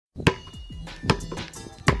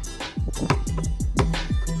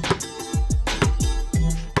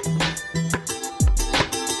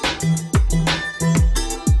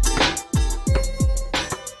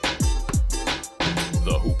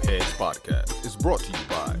The Hoop Heads Podcast is brought to you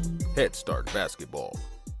by Head Start Basketball.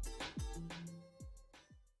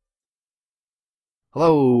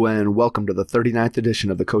 Hello, and welcome to the 39th edition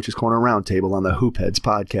of the Coach's Corner Roundtable on the Hoop Heads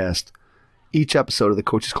Podcast. Each episode of the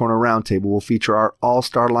Coach's Corner Roundtable will feature our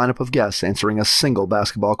all-star lineup of guests answering a single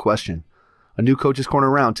basketball question. A new Coach's Corner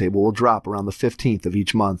Roundtable will drop around the 15th of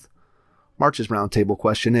each month. March's Roundtable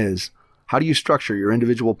question is, how do you structure your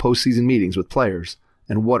individual postseason meetings with players,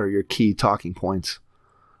 and what are your key talking points?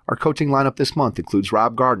 Our coaching lineup this month includes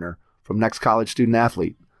Rob Gardiner from Next College Student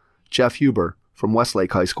Athlete, Jeff Huber from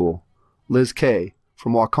Westlake High School, Liz Kay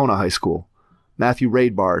from Wahconah High School, Matthew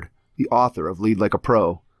Raidbard, the author of Lead Like a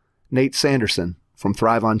Pro, Nate Sanderson from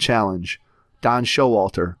Thrive on Challenge, Don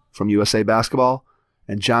Showalter from USA Basketball,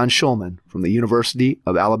 and John Shulman from the University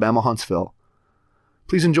of Alabama-Huntsville.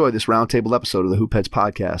 Please enjoy this roundtable episode of the Hoop Heads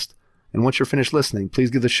Podcast, and once you're finished listening, please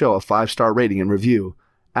give the show a 5-star rating and review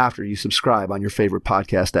after you subscribe on your favorite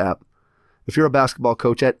podcast app. If you're a basketball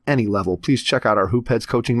coach at any level, please check out our Hoop Heads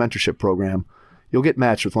Coaching Mentorship program. You'll get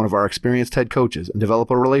matched with one of our experienced head coaches and develop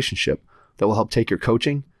a relationship that will help take your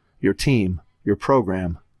coaching, your team, your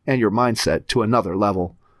program, and your mindset to another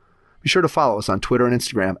level. Be sure to follow us on Twitter and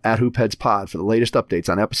Instagram at HoopheadsPod for the latest updates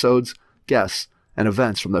on episodes, guests, and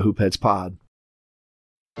events from the Hoop Heads Pod.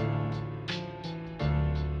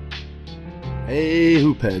 Hey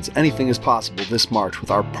Hoopheads, anything is possible this March with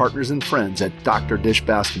our partners and friends at Dr. Dish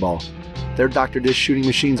Basketball. Their Dr. Dish shooting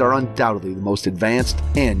machines are undoubtedly the most advanced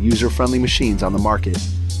and user-friendly machines on the market.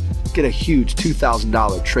 Get a huge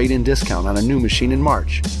 $2,000 trade-in discount on a new machine in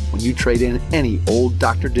March when you trade in any old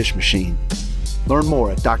Dr. Dish machine. Learn more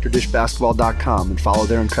at drdishbasketball.com and follow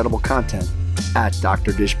their incredible content at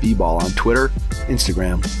Dr. Dish B-Ball on Twitter,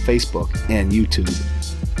 Instagram, Facebook, and YouTube.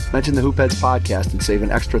 Mention the Hoop Heads Podcast and save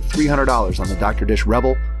an extra $300 on the Dr. Dish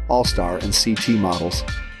Rebel, All-Star, and CT models.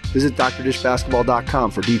 Visit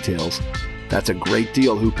drdishbasketball.com for details. That's a great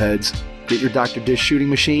deal, Hoop Heads. Get your Dr. Dish shooting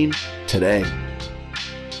machine today.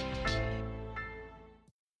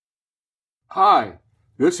 Hi,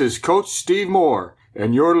 this is Coach Steve Moore,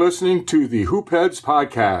 and you're listening to the Hoop Heads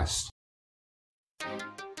Podcast.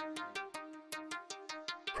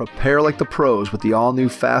 Prepare like the pros with the all-new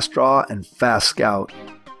Fast Draw and Fast Scout.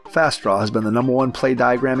 Fast Draw has been the #1 play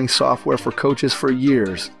diagramming software for coaches for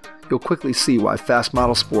years. You'll quickly see why Fast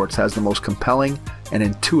Model Sports has the most compelling and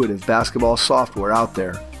intuitive basketball software out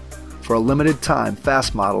there. For a limited time,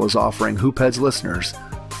 Fast Model is offering Hoop Heads listeners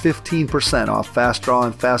 15% off Fast Draw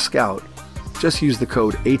and Fast Scout. Just use the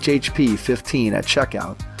code HHP15 at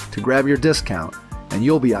checkout to grab your discount, and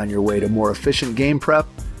you'll be on your way to more efficient game prep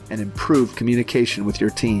and improved communication with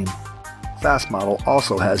your team. Fast Model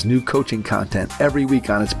also has new coaching content every week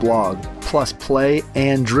on its blog, plus play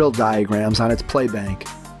and drill diagrams on its Playbank.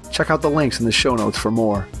 Check out the links in the show notes for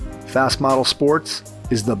more. Fast Model Sports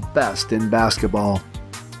is the best in basketball.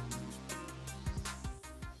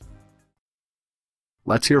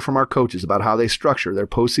 Let's hear from our coaches about how they structure their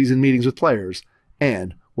postseason meetings with players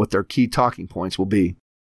and what their key talking points will be.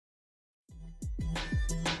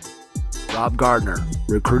 Rob Gardiner,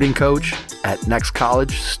 recruiting coach at Next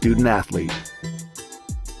College Student Athlete.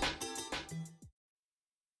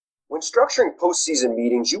 When structuring postseason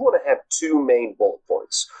meetings, you want to have two main bullet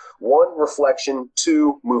points. One, reflection.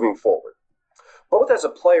 Two, moving forward. Both as a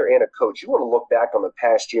player and a coach, you want to look back on the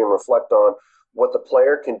past year and reflect on what the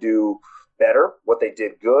player can do better, what they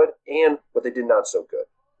did good, and what they did not so good.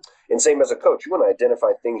 And same as a coach, you want to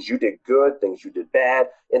identify things you did good, things you did bad,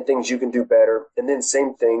 and things you can do better. And then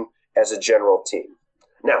same thing as a general team.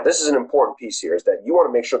 Now, this is an important piece here, is that you want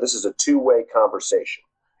to make sure this is a two-way conversation.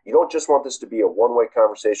 You don't just want this to be a one-way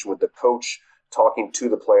conversation with the coach talking to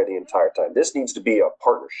the player the entire time. This needs to be a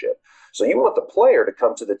partnership. So you want the player to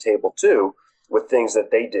come to the table too with things that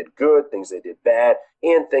they did good, things they did bad,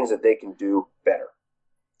 and things that they can do better.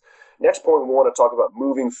 Next point, we want to talk about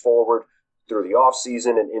moving forward through the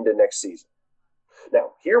offseason and into next season.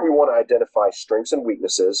 Now, here we want to identify strengths and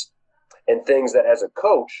weaknesses and things that as a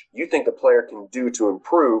coach you think the player can do to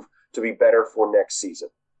improve to be better for next season.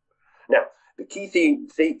 Now, the key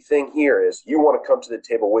thing here is you want to come to the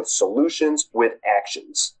table with solutions, with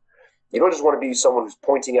actions. You don't just want to be someone who's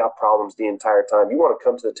pointing out problems the entire time. You want to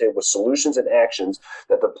come to the table with solutions and actions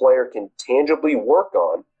that the player can tangibly work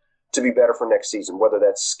on to be better for next season, whether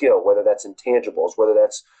that's skill, whether that's intangibles, whether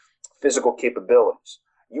that's physical capabilities.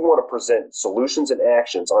 You want to present solutions and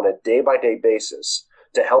actions on a day-by-day basis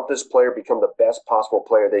to help this player become the best possible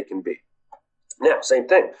player they can be. Now, same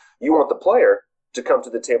thing. You want the player to come to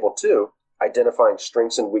the table too, identifying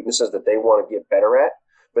strengths and weaknesses that they want to get better at,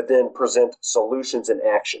 but then present solutions and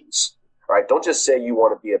actions. Right? Don't just say you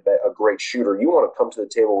want to be a great shooter. You want to come to the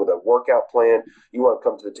table with a workout plan. You want to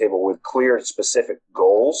come to the table with clear, specific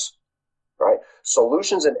goals. Right?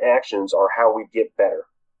 Solutions and actions are how we get better.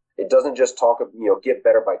 It doesn't just get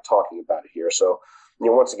better by talking about it here. So,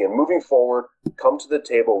 once again, moving forward, come to the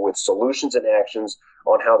table with solutions and actions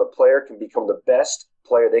on how the player can become the best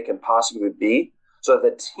player they can possibly be, so that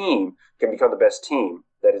the team can become the best team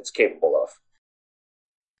that it's capable of.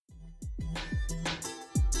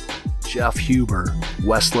 Jeff Huber,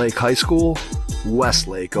 Westlake High School,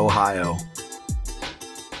 Westlake, Ohio.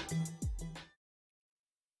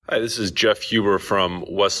 Hi, this is Jeff Huber from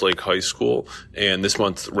Westlake High School, and this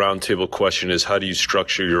month's roundtable question is, how do you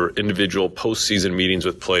structure your individual postseason meetings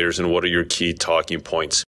with players, and what are your key talking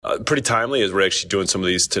points? Pretty timely, as we're actually doing some of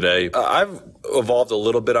these today. I've evolved a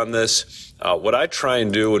little bit on this. What I try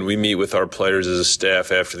and do when we meet with our players as a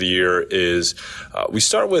staff after the year is we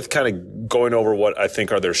start with kind of going over what I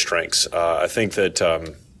think are their strengths. I think that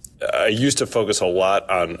I used to focus a lot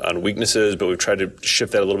on weaknesses, but we've tried to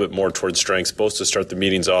shift that a little bit more towards strengths, both to start the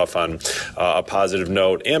meetings off on a positive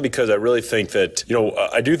note, and because I really think that,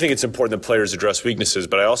 I do think it's important that players address weaknesses,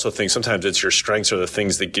 but I also think sometimes it's your strengths are the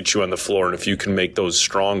things that get you on the floor, and if you can make those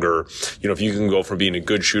stronger, if you can go from being a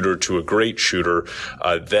good shooter to a great shooter,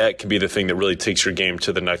 that can be the thing that really takes your game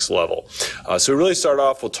to the next level. So we really start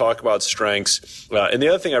off, we'll talk about strengths, and the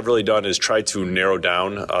other thing I've really done is try to narrow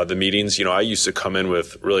down the meetings. I used to come in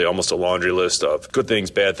with really almost a laundry list of good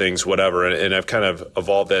things, bad things, whatever. And I've kind of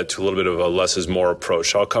evolved that to a little bit of a less is more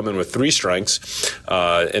approach. So I'll come in with 3 strengths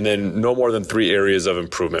and then no more than 3 areas of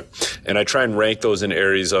improvement. And I try and rank those in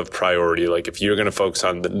areas of priority. Like if you're going to focus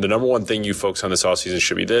on the number one thing you focus on this offseason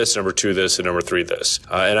should be this, number 2 this, and number 3 this.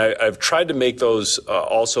 And I've tried to make those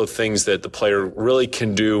also things that the player really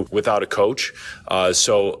can do without a coach.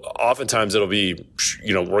 So oftentimes it'll be,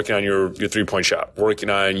 working on your 3-point shot, working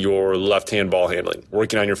on your left-hand ball handling,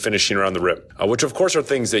 working on your finishing around the rim, which of course are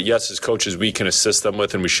things that, yes, as coaches, we can assist them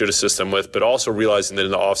with and we should assist them with, but also realizing that in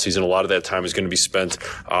the offseason, a lot of that time is going to be spent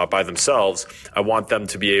by themselves. I want them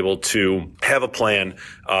to be able to have a plan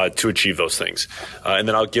to achieve those things. And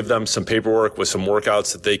then I'll give them some paperwork with some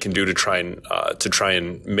workouts that they can do to try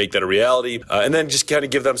and make that a reality. And then just kind of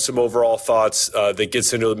give them some overall thoughts that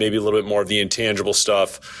gets into maybe a little bit more of the intangible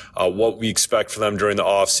stuff, what we expect for them during the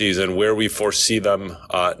offseason, where we foresee them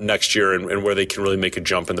next year, and where they can really make a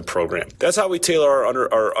jump in the program. That's how we tailor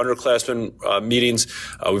our underclassmen meetings.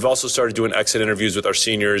 We've also started doing exit interviews with our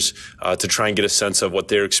seniors to try and get a sense of what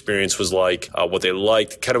their experience was like, what they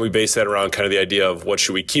liked. Kind of we base that around kind of the idea of what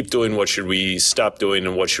should we keep doing, what should we stop doing,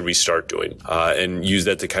 and what should we start doing, and use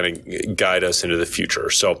that to kind of guide us into the future.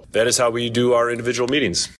 So that is how we do our individual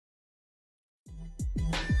meetings.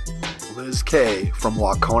 Liz K. from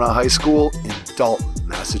Wahconah High School in Dalton,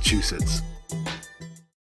 Massachusetts.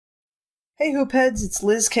 Hey Hoopheads, it's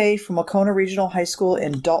Liz K. from Wahconah Regional High School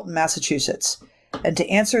in Dalton, Massachusetts. And to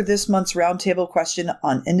answer this month's roundtable question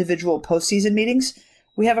on individual postseason meetings,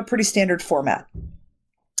 we have a pretty standard format.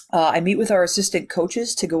 I meet with our assistant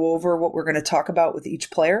coaches to go over what we're going to talk about with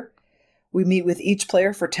each player. We meet with each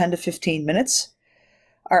player for 10 to 15 minutes.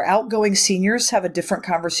 Our outgoing seniors have a different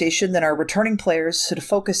conversation than our returning players, so to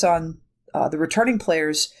focus on the returning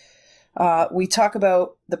players, we talk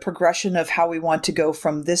about the progression of how we want to go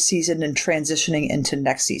from this season and transitioning into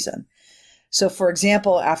next season. So, for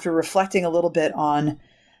example, after reflecting a little bit on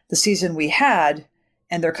the season we had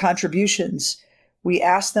and their contributions, we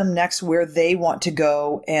ask them next where they want to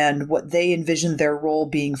go and what they envision their role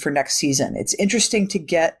being for next season. It's interesting to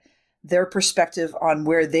get their perspective on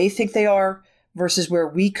where they think they are versus where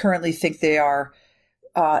we currently think they are,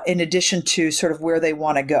 in addition to sort of where they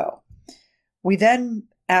want to go. We then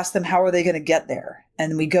ask them how are they going to get there,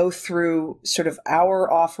 and we go through sort of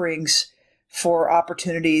our offerings for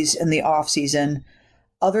opportunities in the off season,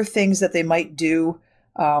 other things that they might do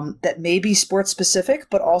that may be sports specific,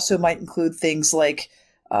 but also might include things like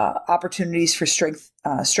opportunities for strength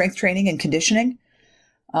training and conditioning.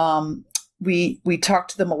 We talk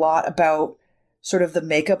to them a lot about sort of the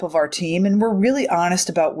makeup of our team, and we're really honest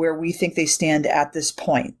about where we think they stand at this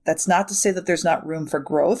point. That's not to say that there's not room for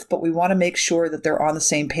growth, but we want to make sure that they're on the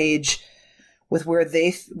same page with where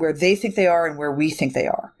they think they are and where we think they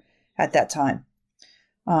are at that time.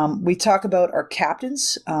 We talk about our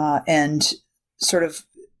captains and sort of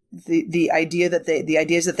the ideas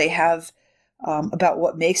that they have about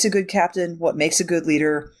what makes a good captain, what makes a good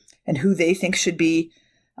leader, and who they think should be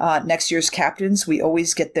next year's captains. We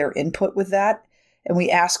always get their input with that, and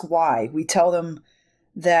we ask why. We tell them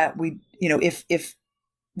that if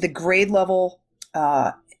the grade level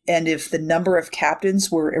and if the number of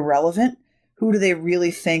captains were irrelevant, who do they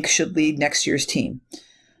really think should lead next year's team?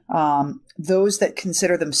 Those that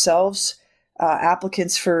consider themselves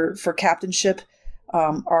applicants for captainship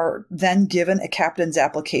are then given a captain's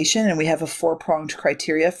application, and we have a 4-pronged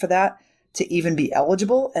criteria for that to even be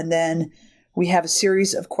eligible. And then we have a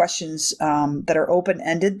series of questions that are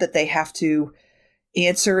open-ended that they have to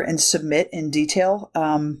answer and submit in detail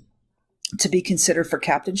to be considered for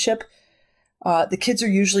captainship. The kids are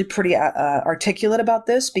usually pretty articulate about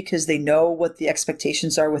this because they know what the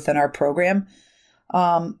expectations are within our program.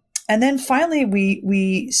 And then finally,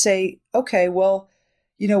 we say, okay, well,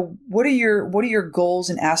 what are your goals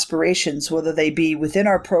and aspirations, whether they be within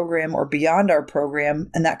our program or beyond our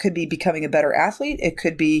program? And that could be becoming a better athlete. It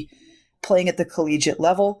could be playing at the collegiate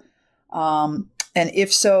level. And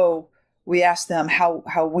if so, we ask them how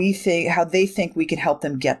they think we can help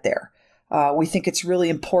them get there. We think it's really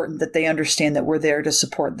important that they understand that we're there to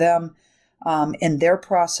support them in their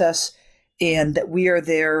process, and that we are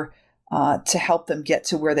there to help them get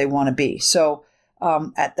to where they want to be. So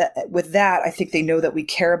with that, I think they know that we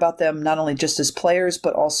care about them, not only just as players,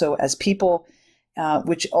 but also as people,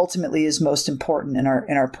 which ultimately is most important in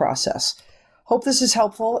our process. Hope this is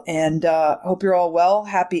helpful, and hope you're all well.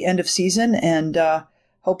 Happy end of season, and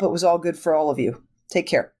hope it was all good for all of you. Take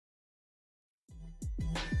care.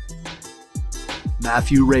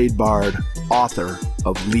 Matthew Raidbard, author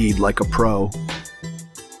of Lead Like a Pro.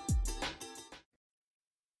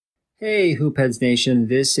 Hey, Hoopheads Nation.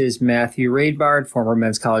 This is Matthew Raidbard, former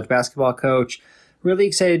men's college basketball coach. Really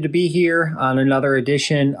excited to be here on another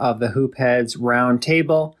edition of the Hoopheads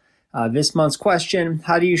Roundtable. This month's question: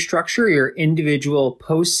 how do you structure your individual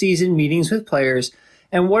postseason meetings with players,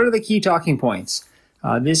 and what are the key talking points?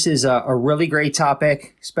 This is a really great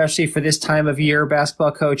topic, especially for this time of year,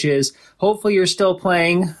 basketball coaches. Hopefully you're still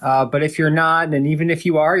playing, but if you're not, and even if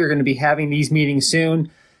you are, you're going to be having these meetings soon.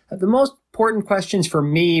 The most important questions for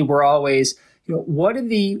me were always, what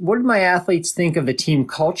did my athletes think of the team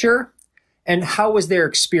culture, and how was their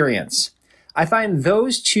experience? I find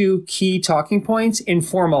those two key talking points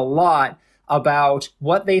inform a lot about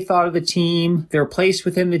what they thought of the team, their place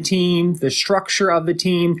within the team, the structure of the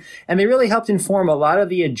team, and they really helped inform a lot of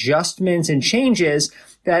the adjustments and changes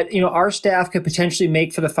that our staff could potentially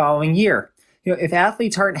make for the following year. If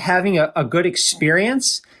athletes aren't having a good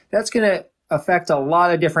experience, that's going to affect a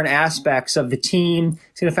lot of different aspects of the team.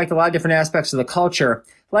 It's going to affect a lot of different aspects of the culture.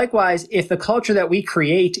 Likewise, if the culture that we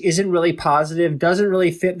create isn't really positive, doesn't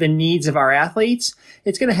really fit the needs of our athletes,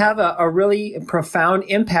 it's going to have a really profound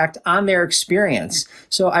impact on their experience.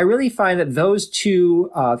 So I really find that those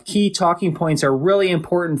two key talking points are really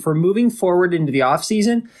important for moving forward into the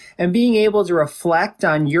offseason and being able to reflect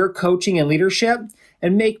on your coaching and leadership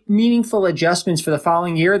and make meaningful adjustments for the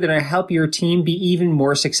following year that are going to help your team be even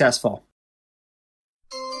more successful.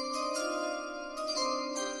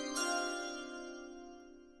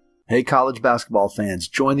 Hey, college basketball fans,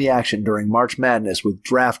 join the action during March Madness with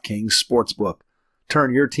DraftKings Sportsbook.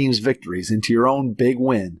 Turn your team's victories into your own big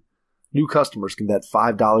win. New customers can bet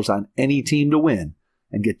 $5 on any team to win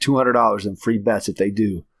and get $200 in free bets if they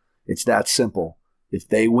do. It's that simple. If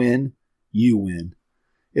they win, you win.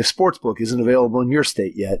 If Sportsbook isn't available in your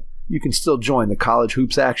state yet, you can still join the college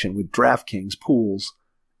hoops action with DraftKings Pools.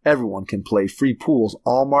 Everyone can play free pools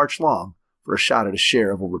all March long for a shot at a share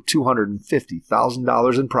of over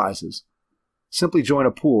 $250,000 in prizes. Simply join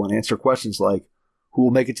a pool and answer questions like, who will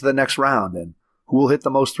make it to the next round and who will hit the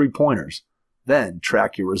most three-pointers? Then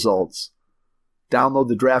track your results. Download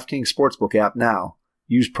the DraftKings Sportsbook app now.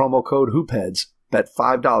 Use promo code HOOPHEADS, bet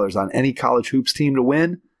 $5 on any college hoops team to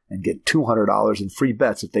win, and get $200 in free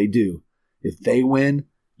bets if they do. If they win,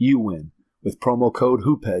 you win with promo code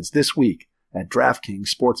HOOPHEADS this week at DraftKings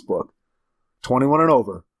Sportsbook. 21 and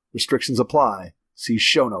over. Restrictions apply. See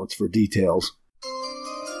show notes for details.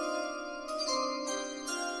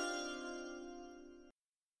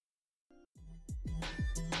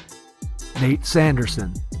 Nate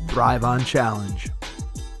Sanderson, Thrive on Challenge.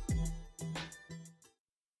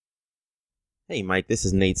 Hey Mike, this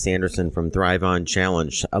is Nate Sanderson from Thrive on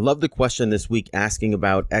Challenge. I love the question this week asking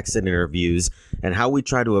about exit interviews and how we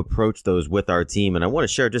try to approach those with our team. And I want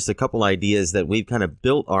to share just a couple ideas that we've kind of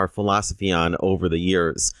built our philosophy on over the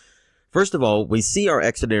years. First of all, we see our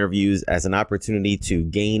exit interviews as an opportunity to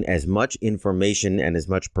gain as much information and as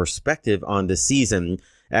much perspective on the season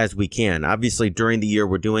as we can. Obviously, during the year,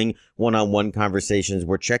 we're doing one-on-one conversations.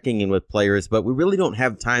 We're checking in with players, but we really don't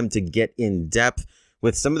have time to get in depth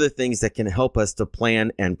with some of the things that can help us to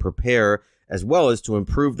plan and prepare, as well as to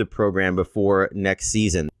improve the program before next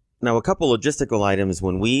season. Now, a couple logistical items.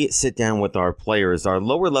 When we sit down with our players, our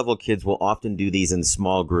lower level kids will often do these in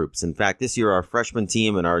small groups. In fact, this year, our freshman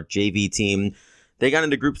team and our JV team, they got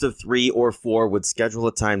into groups of 3 or 4, would schedule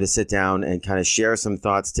a time to sit down and kind of share some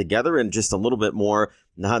thoughts together in just a little bit more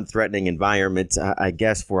non-threatening environment, I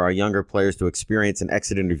guess, for our younger players to experience an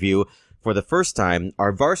exit interview for the first time.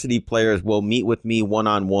 Our varsity players will meet with me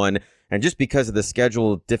one-on-one, and just because of the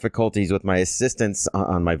schedule difficulties with my assistants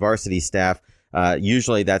on my varsity staff,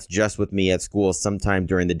 usually that's just with me at school sometime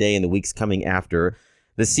during the day in the weeks coming after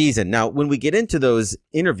the season. Now, when we get into those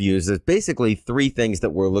interviews, there's basically 3 things that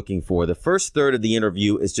we're looking for. The first third of the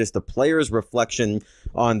interview is just the player's reflection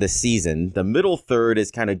on the season. The middle third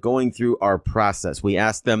is kind of going through our process. We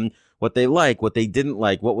ask them what they like, what they didn't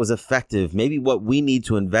like, what was effective, maybe what we need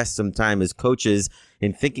to invest some time as coaches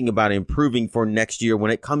in thinking about improving for next year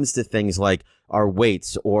when it comes to things like our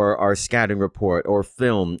weights or our scouting report or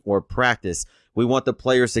film or practice. We want the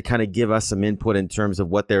players to kind of give us some input in terms of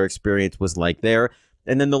what their experience was like there.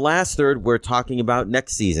 And then the last third, we're talking about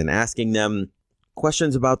next season, asking them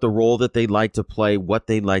questions about the role that they'd like to play, what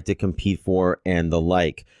they'd like to compete for, and the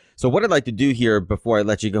like. So what I'd like to do here before I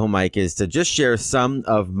let you go, Mike, is to just share some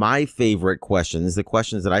of my favorite questions, the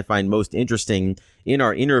questions that I find most interesting in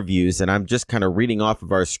our interviews. And I'm just kind of reading off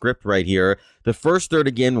of our script right here. The first third,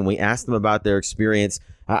 again, when we ask them about their experience,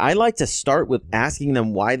 I like to start with asking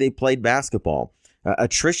them why they played basketball.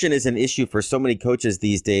 Attrition is an issue for so many coaches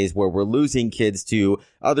these days where we're losing kids to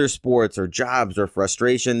other sports or jobs or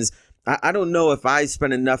frustrations. I don't know if I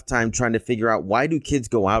spend enough time trying to figure out why do kids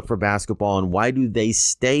go out for basketball and why do they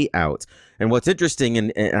stay out. And what's interesting,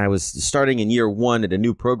 and I was starting in year 1 at a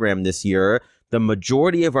new program this year, the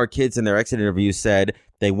majority of our kids in their exit interviews said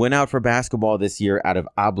they went out for basketball this year out of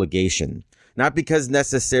obligation. Not because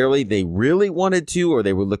necessarily they really wanted to or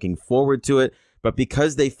they were looking forward to it, but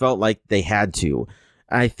because they felt like they had to.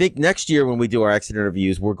 I think next year when we do our exit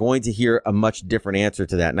interviews, we're going to hear a much different answer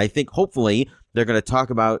to that. And I think hopefully they're going to talk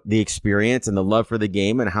about the experience and the love for the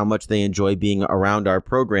game and how much they enjoy being around our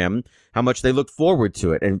program, how much they look forward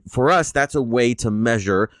to it. And for us, that's a way to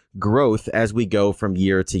measure growth as we go from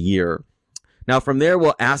year to year. Now, from there,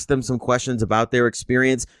 we'll ask them some questions about their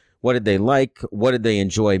experience. What did they like? What did they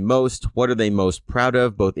enjoy most? What are they most proud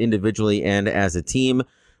of, both individually and as a team?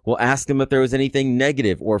 We'll ask them if there was anything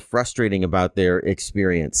negative or frustrating about their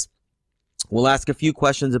experience. We'll ask a few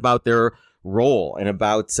questions about their role and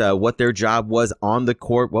about what their job was on the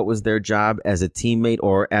court, what was their job as a teammate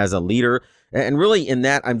or as a leader. And really in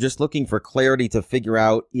that, I'm just looking for clarity to figure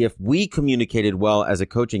out if we communicated well as a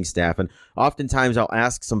coaching staff. And oftentimes I'll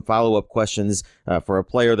ask some follow-up questions for a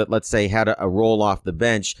player that, let's say, had a role off the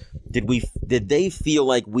bench. Did they feel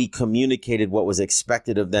like we communicated what was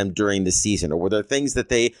expected of them during the season? Or were there things that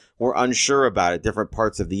they were unsure about at different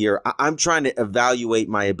parts of the year? I'm trying to evaluate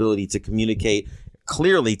my ability to communicate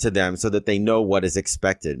clearly to them so that they know what is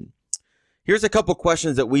expected. Here's a couple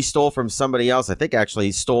questions that we stole from somebody else. I think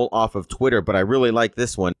actually stole off of Twitter, but I really like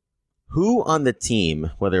this one. Who on the team,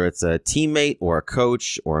 whether it's a teammate or a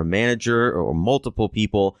coach or a manager or multiple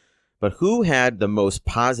people, but who had the most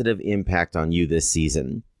positive impact on you this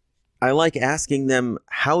season? I like asking them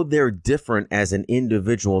how they're different as an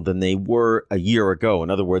individual than they were a year ago. In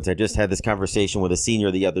other words, I just had this conversation with a senior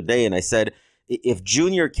the other day, and I said, if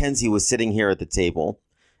Junior Kenzie was sitting here at the table,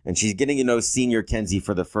 and she's getting to know Senior Kenzie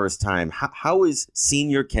for the first time, how is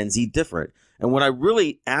Senior Kenzie different? And what I'm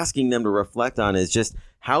really asking them to reflect on is just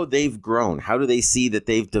how they've grown. How do they see that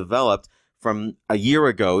they've developed from a year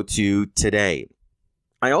ago to today?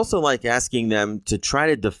 I also like asking them to try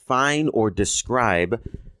to define or describe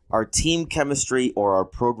our team chemistry or our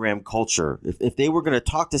program culture. If they were going to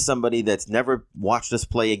talk to somebody that's never watched us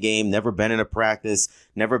play a game, never been in a practice,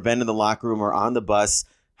 never been in the locker room or on the bus,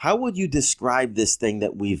 how would you describe this thing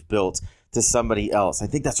that we've built to somebody else? I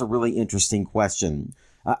think that's a really interesting question.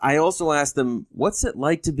 I also asked them, what's it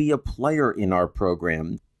like to be a player in our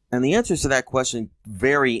program? And the answers to that question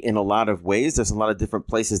vary in a lot of ways. There's a lot of different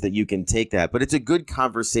places that you can take that, but it's a good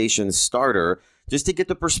conversation starter just to get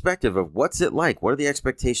the perspective of what's it like? What are the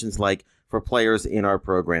expectations like for players in our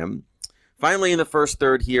program? Finally, in the first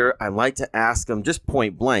third here, I like to ask them just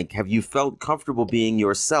point blank, have you felt comfortable being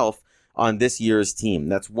yourself on this year's team?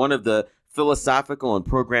 That's one of the philosophical and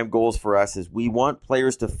program goals for us is we want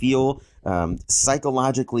players to feel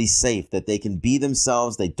psychologically safe, that they can be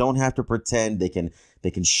themselves. They don't have to pretend. They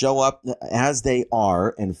can show up as they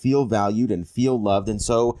are and feel valued and feel loved. And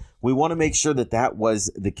so we want to make sure that that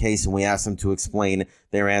was the case, and we ask them to explain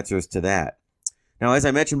their answers to that. Now, as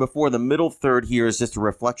I mentioned before, the middle third here is just a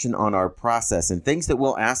reflection on our process and things that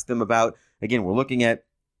we'll ask them about. Again, we're looking at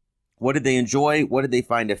what did they enjoy? What did they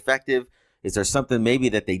find effective? Is there something maybe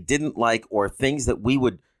that they didn't like, or things that we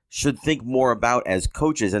should think more about as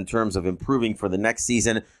coaches in terms of improving for the next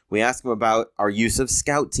season? We ask them about our use of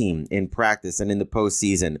scout team in practice and in the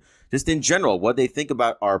postseason. Just in general, what they think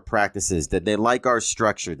about our practices. Did they like our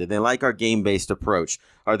structure? Did they like our game-based approach?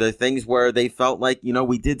 Are there things where they felt like,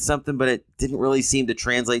 we did something, but it didn't really seem to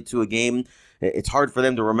translate to a game? It's hard for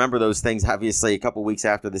them to remember those things, obviously, a couple weeks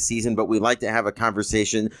after the season, but we like to have a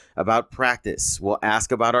conversation about practice. We'll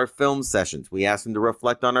ask about our film sessions. We ask them to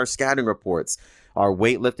reflect on our scouting reports. Our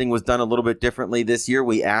weightlifting was done a little bit differently this year.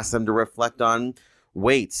 We asked them to reflect on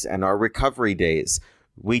weights and our recovery days.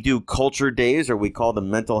 We do culture days, or we call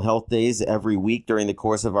them mental health days, every week during the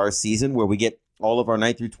course of our season, where we get all of our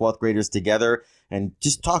 9th through 12th graders together and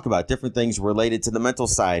just talk about different things related to the mental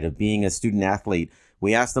side of being a student athlete.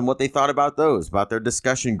 We asked them what they thought about those, about their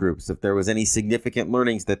discussion groups, if there was any significant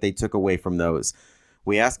learnings that they took away from those.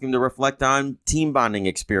 We ask them to reflect on team bonding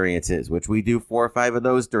experiences, which we do 4 or 5 of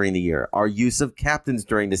those during the year. Our use of captains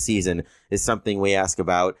during the season is something we ask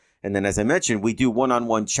about. And then, as I mentioned, we do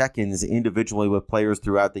one-on-one check-ins individually with players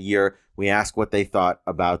throughout the year. We ask what they thought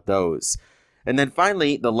about those. And then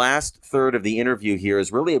finally, the last third of the interview here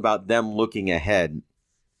is really about them looking ahead.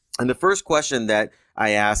 And the first question that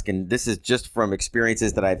I ask, and this is just from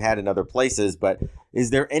experiences that I've had in other places, but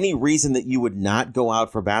is there any reason that you would not go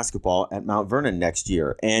out for basketball at Mount Vernon next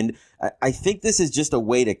year? And I think this is just a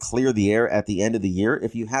way to clear the air at the end of the year.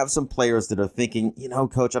 If you have some players that are thinking,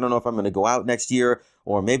 Coach, I don't know if I'm going to go out next year,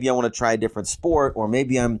 or maybe I want to try a different sport, or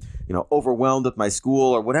maybe I'm, overwhelmed with my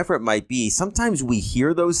school, or whatever it might be. Sometimes we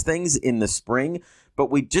hear those things in the spring, but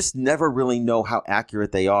we just never really know how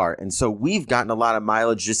accurate they are. And so we've gotten a lot of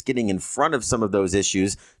mileage just getting in front of some of those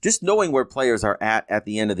issues. Just knowing where players are at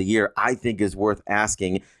the end of the year, I think is worth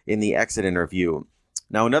asking in the exit interview.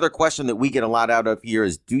 Now, another question that we get a lot out of here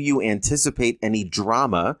is, do you anticipate any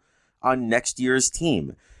drama on next year's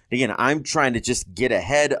team? Again, I'm trying to just get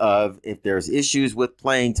ahead of if there's issues with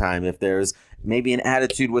playing time, if there's maybe an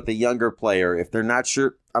attitude with a younger player, if they're not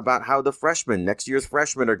sure about how next year's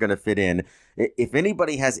freshmen are going to fit in. If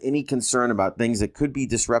anybody has any concern about things that could be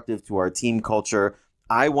disruptive to our team culture,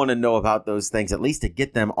 I want to know about those things, at least to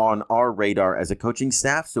get them on our radar as a coaching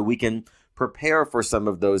staff so we can prepare for some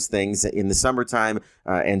of those things in the summertime,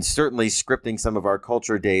 and certainly scripting some of our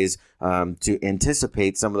culture days to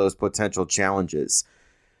anticipate some of those potential challenges.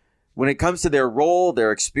 When it comes to their role,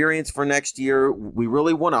 their experience for next year, we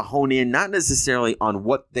really want to hone in not necessarily on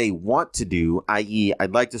what they want to do, i.e.,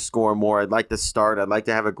 I'd like to score more, I'd like to start, I'd like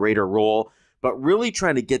to have a greater role, but really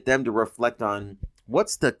trying to get them to reflect on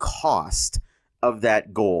what's the cost of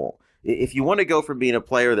that goal. If you want to go from being a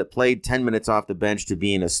player that played 10 minutes off the bench to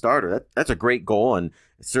being a starter, that's a great goal, and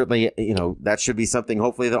certainly, that should be something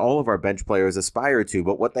hopefully that all of our bench players aspire to.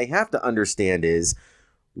 But what they have to understand is,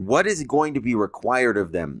 what is going to be required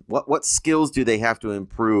of them? What skills do they have to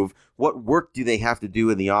improve? What work do they have to do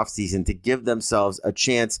in the offseason to give themselves a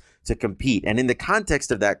chance to compete? And in the context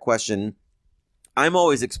of that question, I'm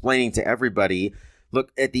always explaining to everybody,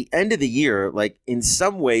 look, at the end of the year, like in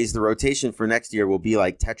some ways, the rotation for next year will be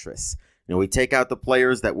like Tetris. We take out the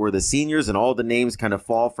players that were the seniors and all the names kind of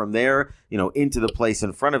fall from there, into the place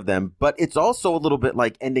in front of them. But it's also a little bit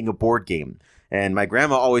like ending a board game. And my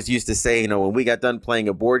grandma always used to say, when we got done playing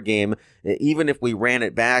a board game, even if we ran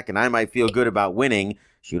it back and I might feel good about winning,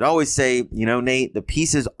 she would always say, Nate, the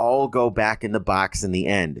pieces all go back in the box in the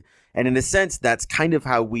end. And in a sense, that's kind of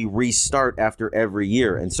how we restart after every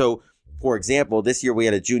year. And so, for example, this year we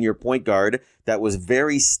had a junior point guard that was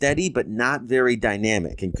very steady but not very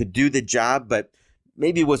dynamic and could do the job, but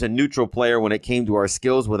maybe was a neutral player when it came to our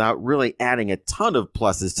skills without really adding a ton of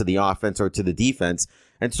pluses to the offense or to the defense.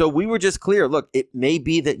 And so we were just clear, look, it may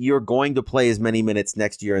be that you're going to play as many minutes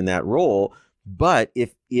next year in that role, but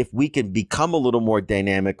if we can become a little more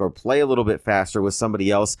dynamic or play a little bit faster with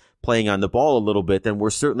somebody else playing on the ball a little bit, then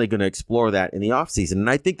we're certainly going to explore that in the offseason.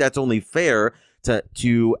 And I think that's only fair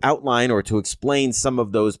to outline or to explain some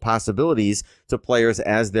of those possibilities to players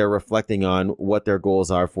as they're reflecting on what their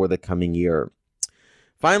goals are for the coming year.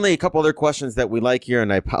 Finally, a couple other questions that we like here,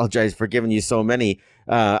 and I apologize for giving you so many.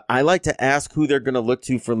 I like to ask who they're going to look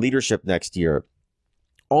to for leadership next year.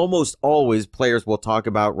 Almost always, players will talk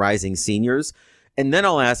about rising seniors, and then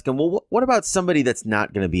I'll ask them, well, what about somebody that's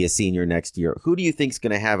not going to be a senior next year? Who do you think is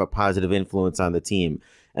going to have a positive influence on the team?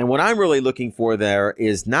 And what I'm really looking for there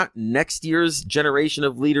is not next year's generation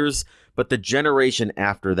of leaders, but the generation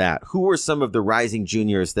after that. Who are some of the rising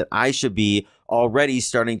juniors that I should be already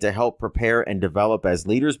starting to help prepare and develop as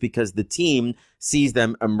leaders because the team sees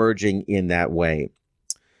them emerging in that way?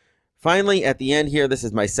 Finally, at the end here, this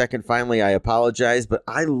is my second finally, I apologize, but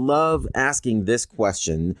I love asking this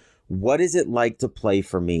question. what is it like to play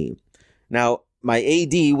for me? Now, my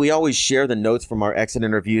AD, we always share the notes from our exit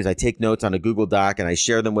interviews. I take notes on a Google Doc and I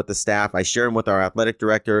share them with the staff. I share them with our athletic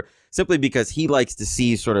director simply because he likes to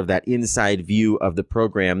see sort of that inside view of the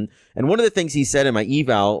program. And one of the things he said in my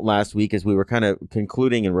eval last week as we were kind of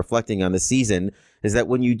concluding and reflecting on the season is that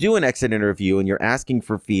when you do an exit interview and you're asking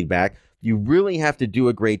for feedback, you really have to do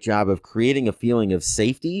a great job of creating a feeling of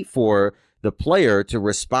safety for the player to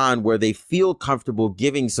respond where they feel comfortable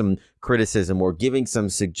giving some criticism or giving some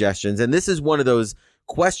suggestions. And this is one of those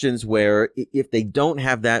questions where if they don't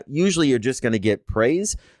have that, usually you're just going to get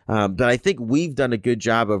praise. But I think we've done a good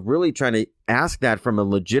job of really trying to ask that from a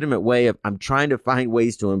legitimate way of I'm trying to find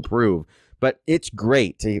ways to improve. But it's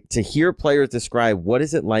great to hear players describe what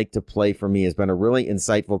is it like to play for me has been a really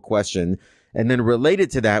insightful question. And then related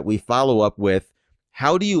to that, we follow up with,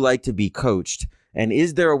 how do you like to be coached? And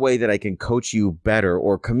is there a way that I can coach you better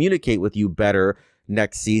or communicate with you better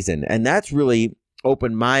next season? And that's really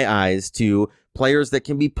opened my eyes to players that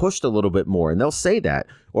can be pushed a little bit more. And they'll say that.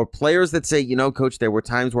 Or players that say, Coach, there were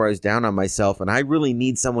times where I was down on myself and I really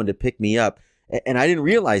need someone to pick me up. And I didn't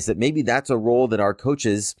realize that maybe that's a role that our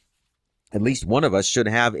coaches, at least one of us, should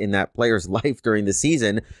have in that player's life during the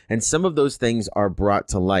season. And some of those things are brought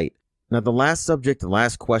to light. Now, the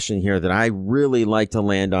last question here that I really like to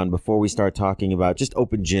land on before we start talking about just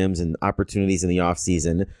open gyms and opportunities in the off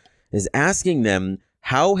season is asking them,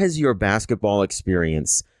 how has your basketball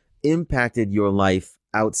experience impacted your life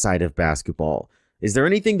outside of basketball? Is there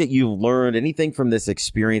anything that you've learned, anything from this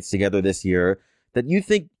experience together this year that you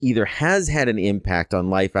think either has had an impact on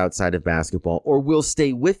life outside of basketball or will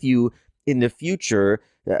stay with you in the future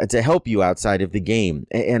to help you outside of the game?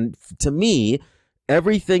 And to me,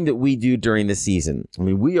 everything that we do during the season,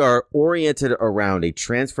 we are oriented around a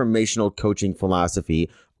transformational coaching philosophy.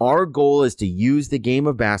 Our goal is to use the game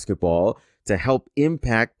of basketball to help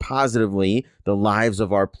impact positively the lives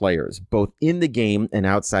of our players, both in the game and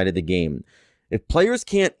outside of the game. If players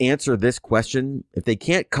can't answer this question, if they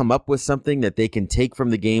can't come up with something that they can take from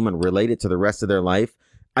the game and relate it to the rest of their life,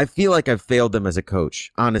 I feel like I've failed them as a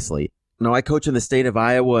coach, honestly. Now, I coach in the state of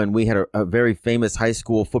Iowa, and we had a very famous high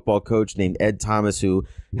school football coach named Ed Thomas who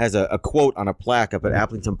has a quote on a plaque up at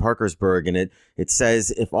Appleton Parkersburg, and it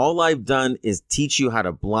says, "If all I've done is teach you how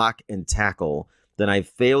to block and tackle, then I've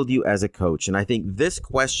failed you as a coach." And I think this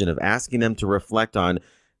question of asking them to reflect on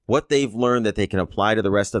what they've learned that they can apply to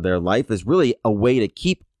the rest of their life is really a way to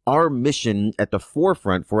keep our mission at the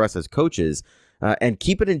forefront for us as coaches. And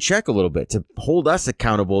keep it in check a little bit to hold us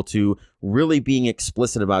accountable to really being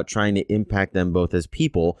explicit about trying to impact them both as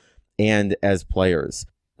people and as players.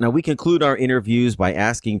 Now, we conclude our interviews by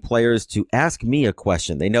asking players to ask me a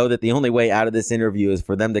question. They know that the only way out of this interview is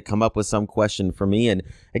for them to come up with some question for me. And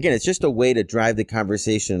again, it's just a way to drive the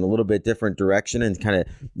conversation in a little bit different direction and kind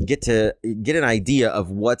of get an idea of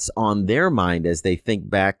what's on their mind as they think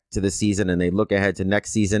back to the season and they look ahead to next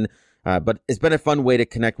season. But it's been a fun way to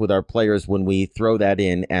connect with our players when we throw that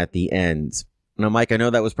in at the end. Now, Mike, I know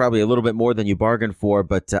that was probably a little bit more than you bargained for,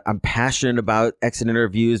 but I'm passionate about exit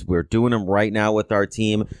interviews. We're doing them right now with our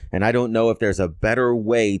team, and I don't know if there's a better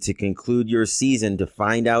way to conclude your season to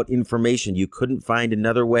find out information you couldn't find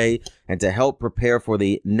another way and to help prepare for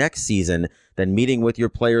the next season than meeting with your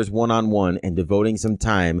players one-on-one and devoting some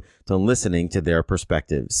time to listening to their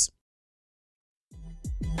perspectives.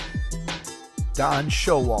 Don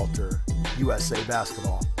Showalter, USA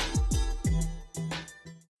Basketball.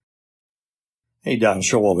 Hey, Don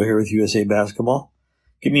Showalter here with USA Basketball.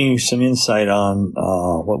 Give me some insight on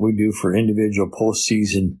what we do for individual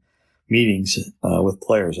postseason meetings with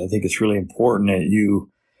players. I think it's really important that you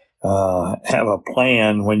have a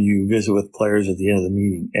plan when you visit with players at the end of the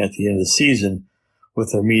meeting, at the end of the season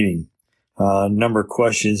with their meeting. A number of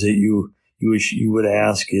questions that you would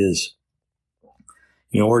ask is,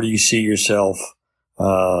 where do you see yourself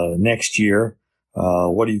next year?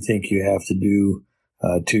 What do you think you have to do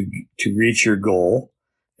to reach your goal?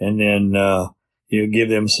 And then give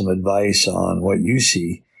them some advice on what you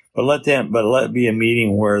see. But let it be a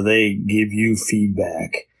meeting where they give you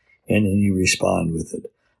feedback and then you respond with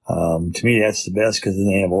it. To me, that's the best because then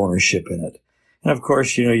they have ownership in it. And of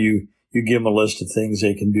course, you give them a list of things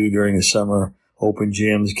they can do during the summer, open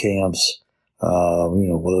gyms, camps,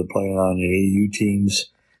 whether they're playing on the AU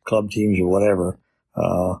teams, club teams, or whatever.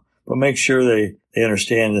 But make sure they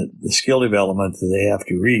understand that the skill development that they have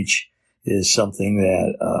to reach is something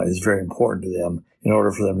that is very important to them in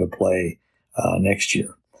order for them to play next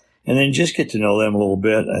year. And then just get to know them a little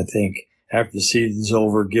bit. I think after the season's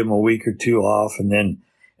over, give them a week or two off, and then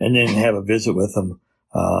have a visit with them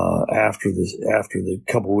after the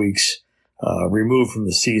couple weeks removed from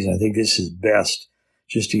the season. I think this is best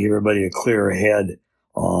just to give everybody a clearer head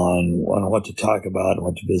on what to talk about and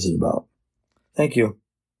what to visit about. Thank you.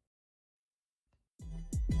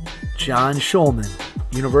 John Shulman,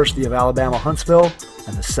 University of Alabama-Huntsville,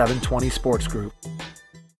 and the 720 Sports Group.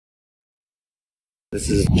 This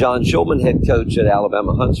is John Shulman, head coach at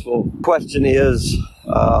Alabama-Huntsville. Question is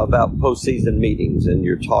about postseason meetings and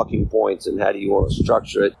your talking points and how do you want to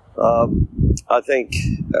structure it. I think,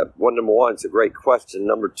 number one, it's a great question.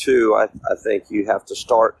 Number two, I think you have to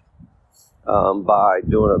start by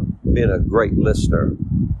being a great listener.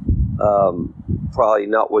 Probably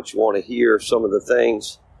not what you want to hear, some of the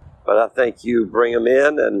things, but I think you bring them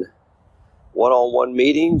in and one-on-one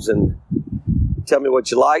meetings and tell me what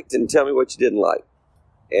you liked and tell me what you didn't like.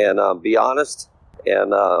 And be honest,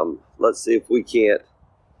 and let's see if we can't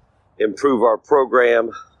improve our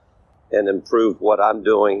program and improve what I'm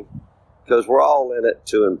doing, because we're all in it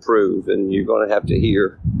to improve, and you're going to have to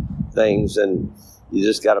hear things, and you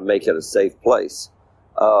just got to make it a safe place.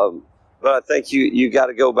 But I think you got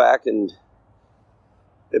to go back and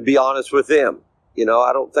be honest with them. You know,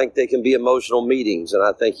 I don't think they can be emotional meetings, and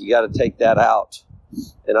I think you got to take that out.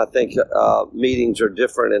 And I think meetings are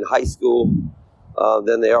different in high school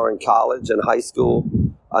than they are in college and high school.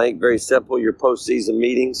 I think very simple, your postseason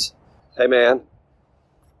meetings. Hey, man,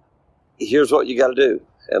 here's what you got to do.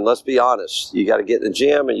 And let's be honest, you got to get in the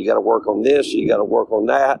gym and you got to work on this, you got to work on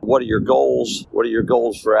that. What are your goals? What are your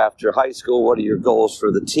goals for after high school? What are your goals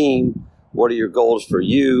for the team? What are your goals for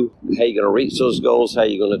you? How are you going to reach those goals? How are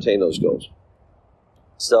you going to attain those goals?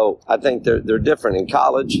 So I think they're different. In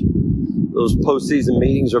college, those postseason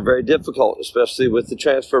meetings are very difficult, especially with the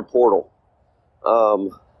transfer portal.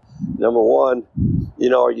 Number one,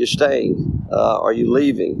 are you staying? Are you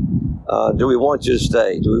leaving? Do we want you to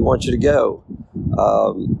stay? Do we want you to go?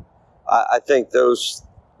 I think those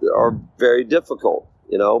are very difficult,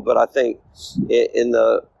 but I think in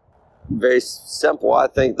the very simple, I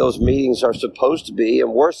think those meetings are supposed to be,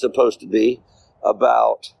 and we're supposed to be,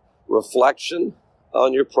 about reflection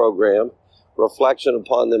on your program, reflection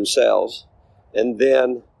upon themselves, and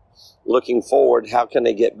then looking forward, how can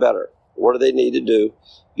they get better? What do they need to do?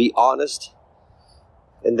 Be honest.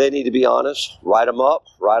 And they need to be honest. Write them up,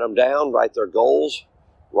 write them down, write their goals,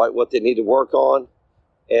 write what they need to work on.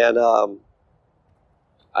 And,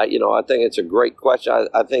 I think it's a great question.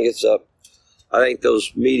 I think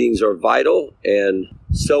those meetings are vital and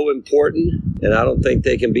so important. And I don't think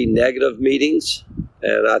they can be negative meetings.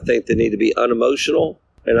 And I think they need to be unemotional.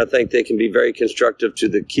 And I think they can be very constructive to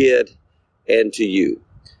the kid and to you.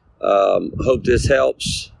 Hope this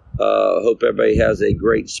helps. Hope everybody has a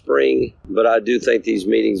great spring. But I do think these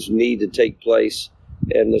meetings need to take place.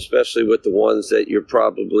 And especially with the ones that you're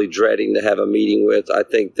probably dreading to have a meeting with, I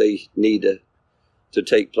think they need to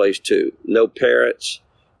take place too. No parents,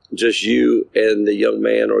 just you and the young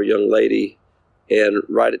man or young lady, and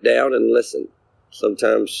write it down and listen.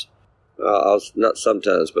 Sometimes, not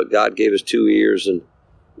sometimes, but God gave us 2 ears and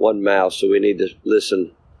 1 mouth, so we need to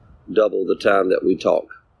listen double the time that we talk.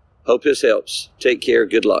 Hope this helps. Take care.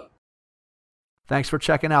 Good luck. Thanks for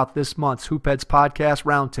checking out this month's Hoopheads Podcast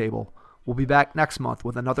Roundtable. We'll be back next month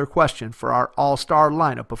with another question for our all-star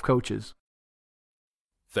lineup of coaches.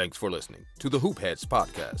 Thanks for listening to the Hoopheads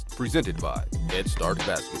Podcast, presented by Head Start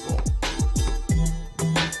Basketball.